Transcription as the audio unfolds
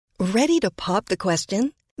Ready to pop the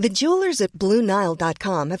question? The jewelers at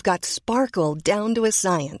BlueNile.com have got sparkle down to a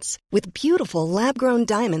science with beautiful lab-grown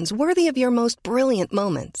diamonds worthy of your most brilliant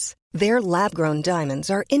moments. Their lab-grown diamonds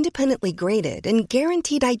are independently graded and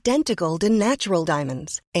guaranteed identical to natural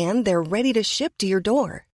diamonds, and they're ready to ship to your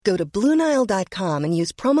door. Go to BlueNile.com and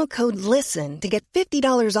use promo code LISTEN to get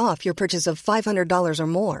 $50 off your purchase of $500 or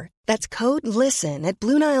more. That's code LISTEN at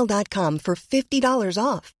BlueNile.com for $50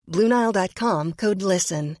 off. BlueNile.com, code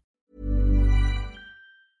LISTEN.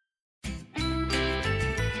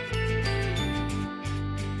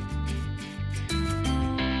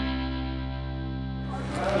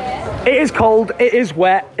 It is cold, it is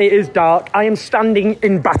wet, it is dark. I am standing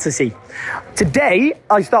in Battersea. Today,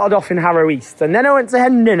 I started off in Harrow East, and then I went to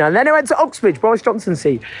Hendon, and then I went to Uxbridge, Boris Johnson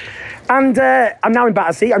Sea. And I'm now in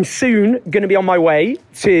Battersea. I'm soon going to be on my way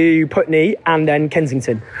to Putney and then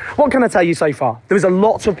Kensington. What can I tell you so far? There was a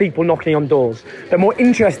lot of people knocking on doors. But more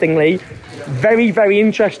interestingly, very, very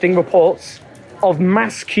interesting reports of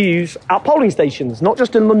mass queues at polling stations, not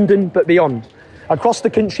just in London, but beyond. Across the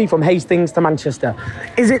country, from Hastings to Manchester.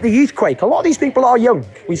 Is it the youthquake? A lot of these people are young.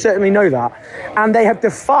 We certainly know that. And they have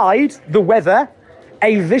defied the weather,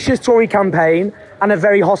 a vicious Tory campaign, and a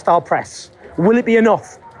very hostile press. Will it be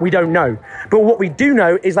enough? We don't know. But what we do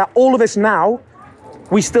know is that all of us now,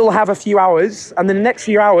 we still have a few hours, and in the next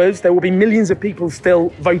few hours, there will be millions of people still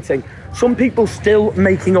voting. Some people still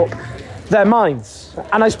making up their minds.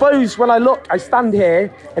 And I suppose when I look, I stand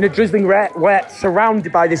here in a drizzling wet,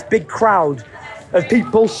 surrounded by this big crowd of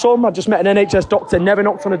people. Some, I just met an NHS doctor, never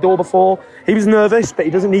knocked on a door before. He was nervous, but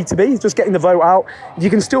he doesn't need to be. He's just getting the vote out. If you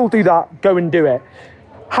can still do that, go and do it.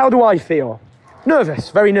 How do I feel? Nervous,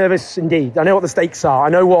 very nervous indeed. I know what the stakes are. I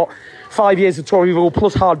know what 5 years of Tory rule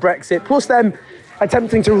plus hard Brexit, plus them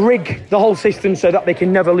attempting to rig the whole system so that they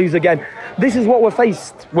can never lose again. This is what we're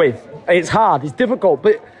faced with. It's hard, it's difficult,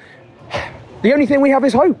 but the only thing we have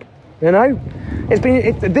is hope, you know?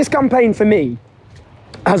 This campaign for me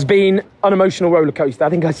has been an emotional roller coaster. I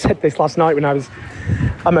think I said this last night when I was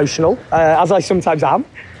emotional, as I sometimes am.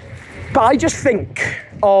 But I just think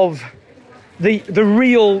of the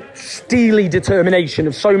real steely determination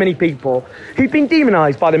of so many people who've been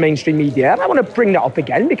demonised by the mainstream media. And I want to bring that up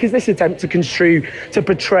again because this attempt to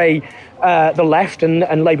portray the left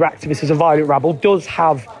and Labour activists as a violent rabble does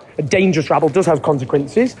have a dangerous rabble, does have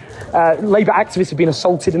consequences. Labour activists have been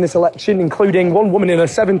assaulted in this election, including one woman in her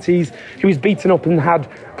 70s who was beaten up and had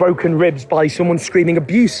broken ribs by someone screaming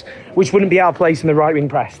abuse, which wouldn't be our place in the right-wing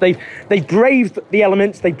press. They've braved the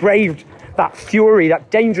elements, they braved that fury,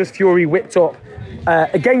 that dangerous fury whipped up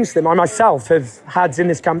against them. I myself have had in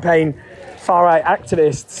this campaign far-right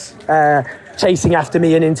activists chasing after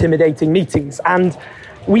me in intimidating meetings. And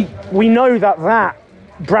we know that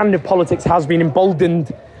brand of politics has been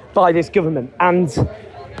emboldened by this government, and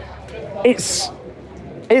it's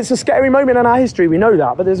a scary moment in our history, we know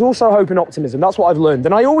that, but there's also hope and optimism. That's what I've learned,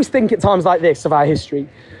 and I always think at times like this of our history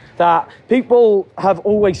that people have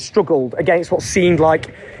always struggled against what seemed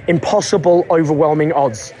like impossible, overwhelming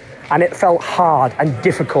odds, and it felt hard and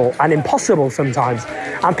difficult and impossible sometimes.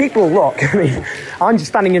 And people, look, I mean, I'm just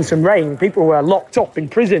standing in some rain. People were locked up in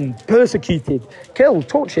prison, persecuted, killed,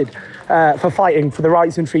 tortured for fighting for the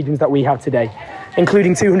rights and freedoms that we have today,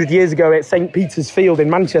 including 200 years ago at St. Peter's Field in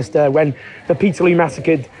Manchester when the Peterloo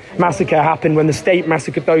massacre happened, when the state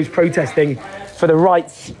massacred those protesting for the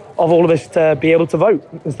rights of all of us to be able to vote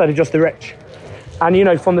instead of just the rich. And, you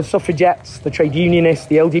know, from the suffragettes, the trade unionists,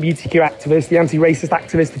 the LGBTQ activists, the anti-racist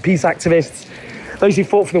activists, the peace activists, those who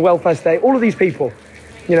fought for the welfare state, all of these people,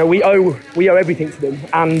 you know, we owe everything to them.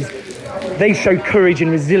 And they show courage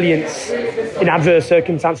and resilience in adverse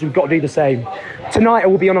circumstances. We've got to do the same. Tonight I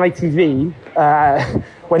will be on ITV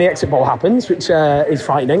when the exit poll happens, which is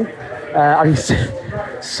frightening. I'm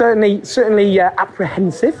certainly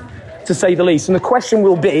apprehensive, to say the least. And the question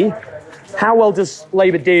will be, how well does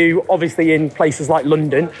Labour do, obviously, in places like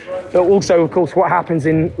London, but also, of course, what happens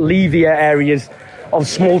in leavier areas of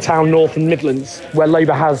small-town North and Midlands, where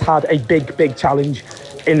Labour has had a big challenge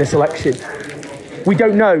in this election. We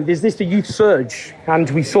don't know. There's the youth surge, and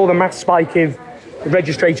we saw the mass spike of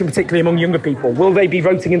registration, particularly among younger people. Will they be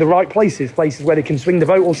voting in the right places where they can swing the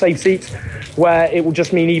vote, or safe seats, where it will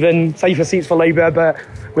just mean even safer seats for Labour, but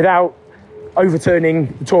without overturning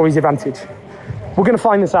the Tories' advantage? We're going to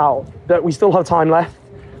find this out, that we still have time left,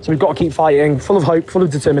 so we've got to keep fighting, full of hope, full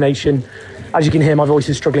of determination. As you can hear, my voice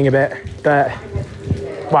is struggling a bit, but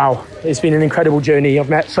wow, it's been an incredible journey. I've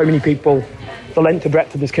met so many people, the length and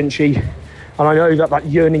breadth of this country, and I know that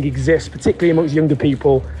yearning exists, particularly amongst younger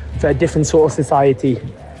people, for a different sort of society.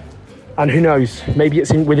 And who knows, maybe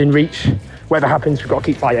it's within reach. Whatever happens, we've got to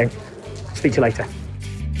keep fighting. Speak to you later.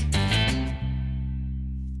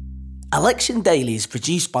 Election Daily is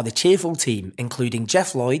produced by the cheerful team, including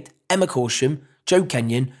Jeff Lloyd, Emma Corsham, Joe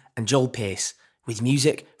Kenyon and Joel Pearce, with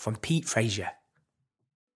music from Pete Frazier.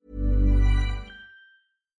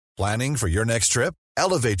 Planning for your next trip?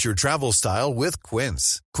 Elevate your travel style with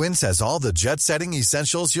Quince. Quince has all the jet-setting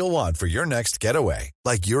essentials you'll want for your next getaway,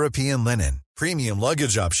 like European linen, premium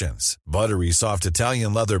luggage options, buttery soft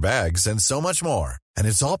Italian leather bags, and so much more. And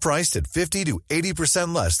it's all priced at 50 to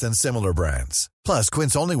 80% less than similar brands. Plus,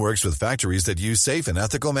 Quince only works with factories that use safe and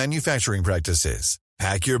ethical manufacturing practices.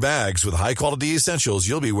 Pack your bags with high-quality essentials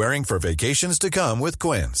you'll be wearing for vacations to come with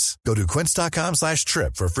Quince. Go to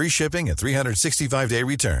quince.com/trip for free shipping and 365-day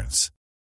returns.